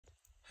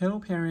Hello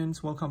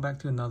parents, welcome back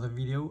to another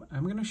video.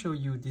 I'm going to show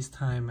you this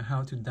time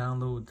how to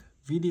download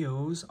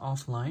videos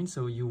offline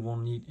so you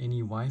won't need any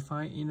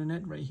Wi-Fi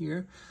internet right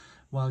here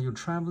while you're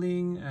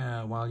traveling,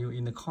 while you're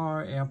in the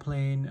car,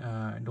 airplane,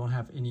 don't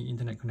have any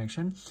internet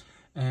connection.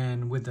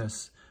 And with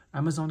this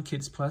Amazon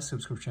Kids Plus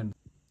subscription.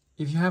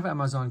 If you have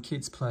Amazon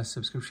Kids Plus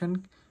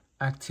subscription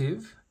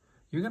active,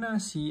 you're gonna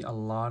see a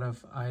lot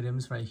of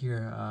items right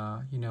here,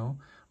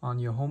 on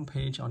your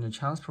homepage, on your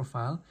child's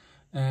profile.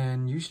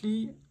 And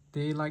usually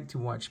they like to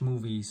watch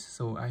movies,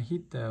 so I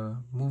hit the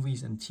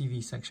movies and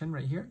TV section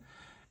right here,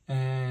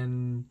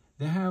 and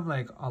they have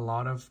like a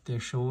lot of their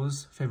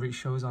favorite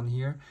shows on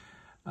here,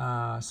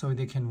 so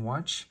they can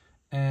watch.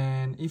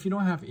 And if you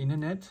don't have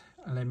internet,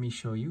 let me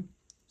show you.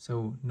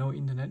 So no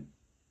internet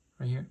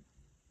right here,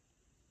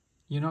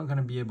 you're not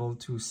gonna be able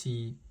to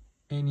see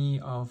any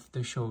of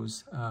the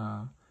shows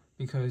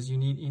because you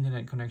need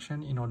internet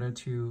connection in order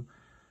to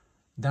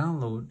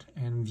download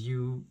and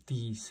view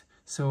these.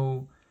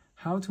 So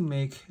how to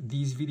make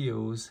these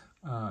videos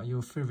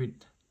your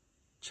favorite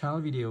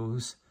child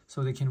videos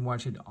so they can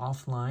watch it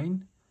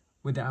offline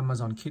with the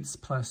Amazon Kids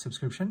Plus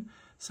subscription.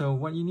 So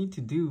what you need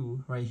to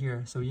do right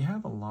here, so you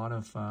have a lot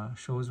of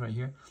shows right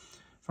here.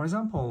 For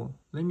example,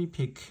 let me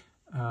pick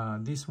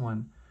this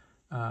one,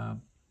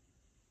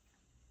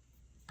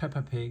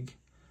 Peppa Pig.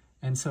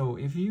 And so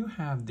if you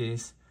have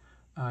this,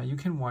 you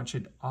can watch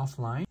it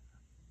offline.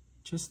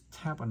 Just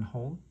tap and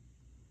hold,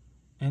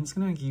 and it's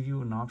gonna give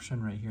you an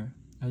option right here,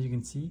 as you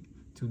can see,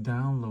 to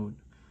download.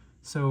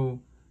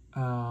 So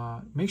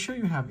make sure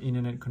you have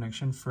internet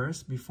connection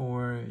first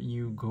before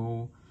you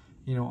go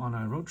on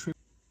a road trip.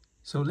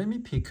 So let me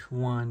pick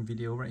one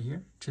video right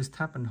here. Just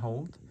tap and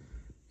hold,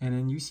 and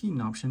then you see an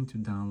option to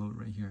download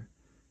right here,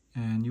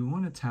 and you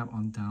want to tap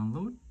on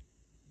download.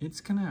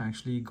 It's gonna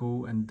actually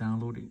go and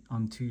download it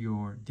onto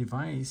your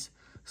device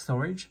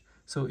storage.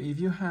 So if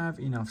you have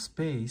enough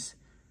space,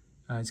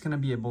 it's gonna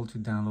be able to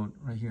download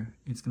right here.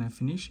 It's gonna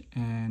finish,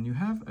 and you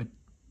have a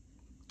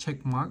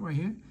check mark right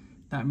here.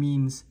 That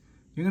means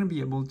you're gonna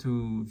be able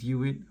to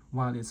view it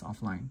while it's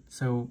offline.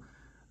 So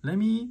let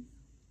me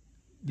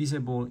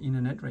disable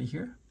internet right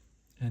here,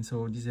 and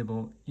so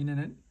disable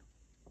internet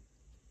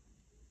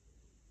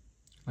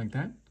like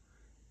that,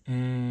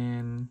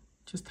 and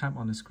just tap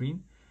on the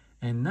screen.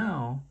 And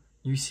now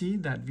you see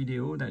that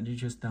video that you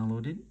just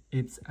downloaded.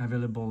 It's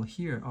available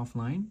here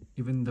offline,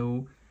 even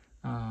though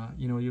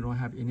you don't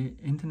have any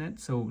internet.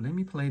 So let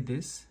me play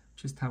this.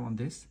 Just tap on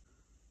this.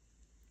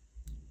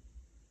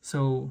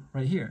 So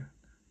right here,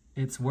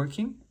 it's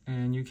working,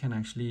 and you can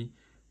actually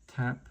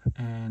tap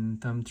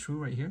and thumb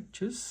through right here,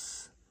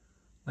 just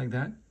like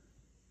that.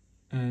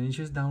 And it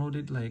just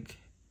downloaded like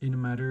in a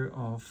matter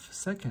of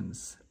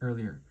seconds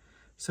earlier.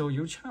 So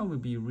your child will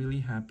be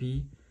really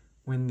happy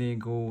when they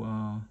go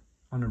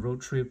on a road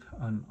trip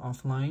on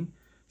offline.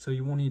 So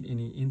you won't need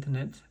any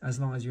internet as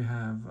long as you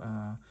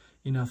have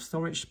enough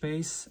storage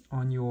space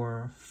on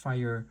your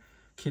Fire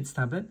Kids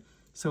tablet.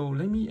 So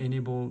let me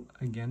enable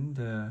again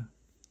the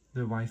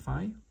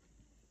Wi-Fi.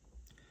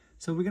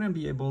 So we're gonna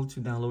be able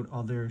to download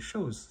other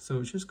shows.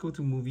 So just go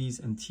to movies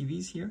and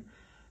TVs here,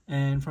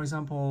 and for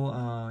example,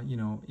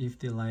 if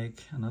they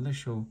like another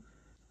show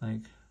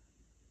like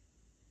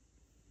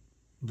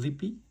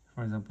Blippi,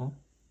 for example,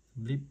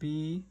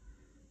 Blippi,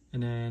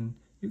 and then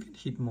you can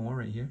hit more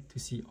right here to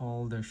see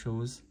all the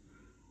shows,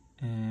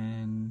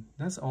 and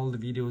that's all the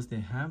videos they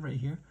have right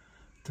here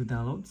to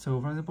download. So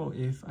for example,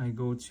 if I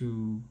go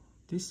to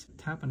this,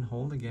 tap and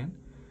hold again,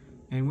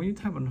 and when you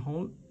tap and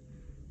hold,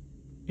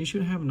 it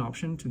should have an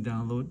option to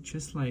download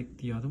just like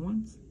the other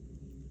ones.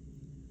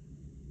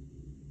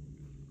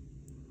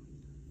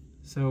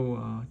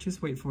 So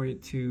just wait for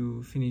it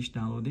to finish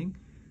downloading,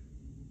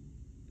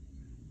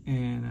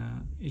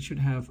 and it should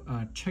have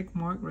a check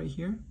mark right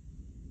here.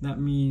 That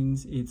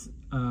means it's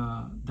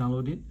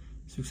downloaded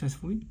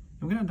successfully.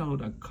 I'm gonna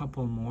download a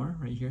couple more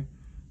right here,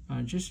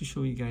 just to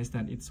show you guys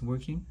that it's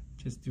working.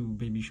 Just do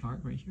Baby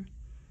Shark right here,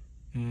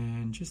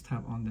 and just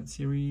tap on that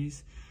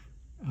series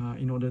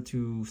in order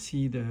to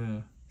see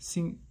the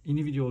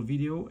individual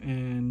video,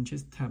 and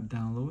just tap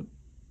download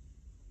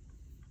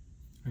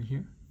right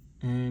here,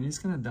 and it's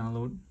gonna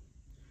download.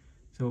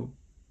 So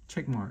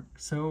check mark.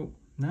 So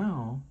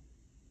now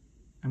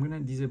I'm gonna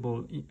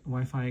disable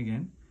Wi-Fi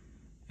again,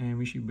 and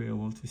we should be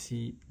able to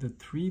see the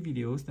 3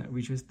 videos that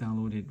we just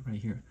downloaded right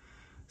here.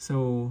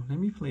 So let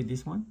me play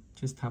this one.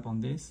 Just tap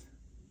on this,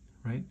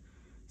 right?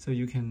 So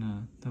you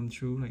can thumb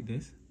through like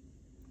this,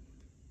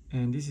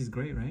 and this is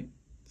great, right?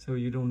 So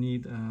you don't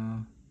need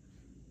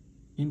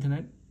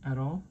internet at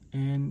all,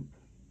 and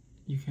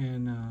you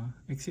can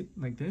exit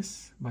like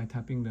this by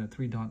tapping the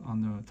 3 dot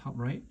on the top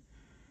right,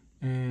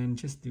 and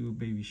just do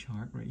Baby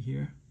Shark right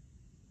here.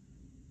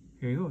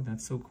 Here you go.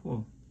 That's so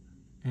cool.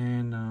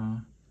 And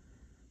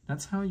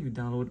that's how you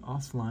download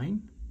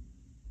offline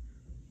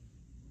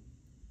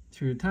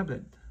to your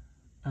tablet,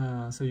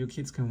 so your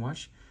kids can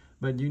watch.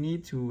 But you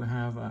need to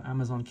have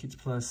Amazon Kids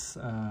Plus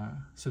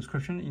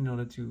subscription in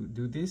order to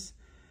do this.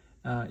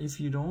 If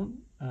you don't,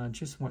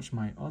 just watch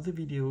my other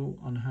video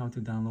on how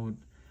to download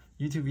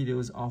YouTube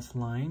videos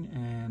offline,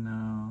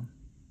 and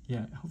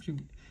yeah, I hope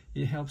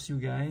it helps you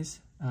guys.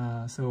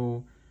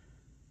 So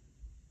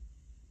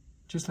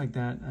just like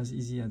that, as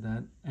easy as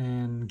that.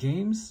 And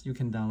games you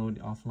can download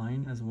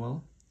offline as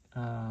well.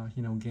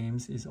 You know,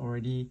 games is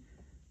already,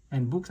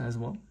 and books as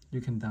well. You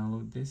can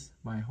download this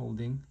by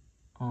holding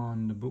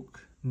on the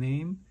book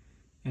name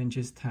and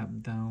just tap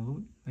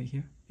download right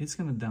here. It's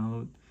gonna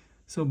download.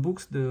 So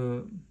books,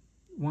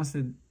 once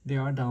they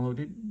are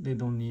downloaded, they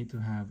don't need to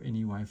have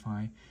any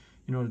Wi-Fi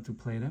in order to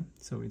play them.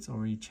 So it's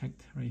already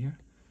checked right here.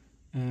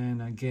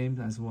 And games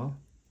as well.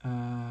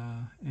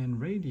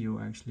 And radio,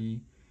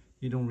 actually,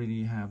 you don't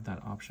really have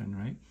that option,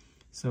 right?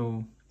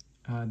 So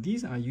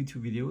these are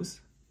YouTube videos.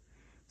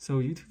 So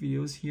YouTube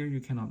videos here, you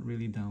cannot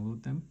really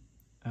download them.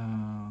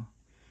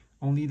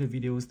 Only the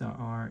videos that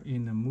are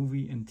in the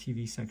movie and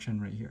TV section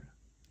right here,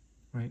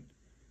 right?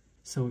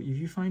 So if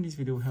you find this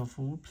video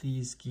helpful,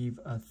 please give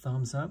a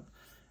thumbs up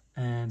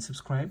and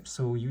subscribe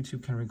so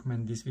YouTube can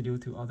recommend this video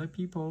to other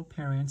people,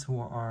 parents who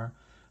are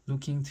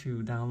looking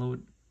to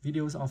download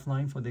videos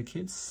offline for their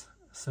kids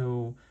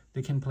so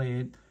they can play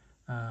it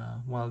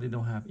while they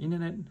don't have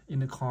internet, in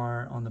the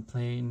car, on the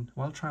plane,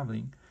 while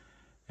traveling.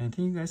 And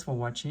thank you guys for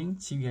watching.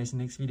 See you guys in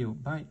the next video.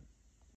 Bye.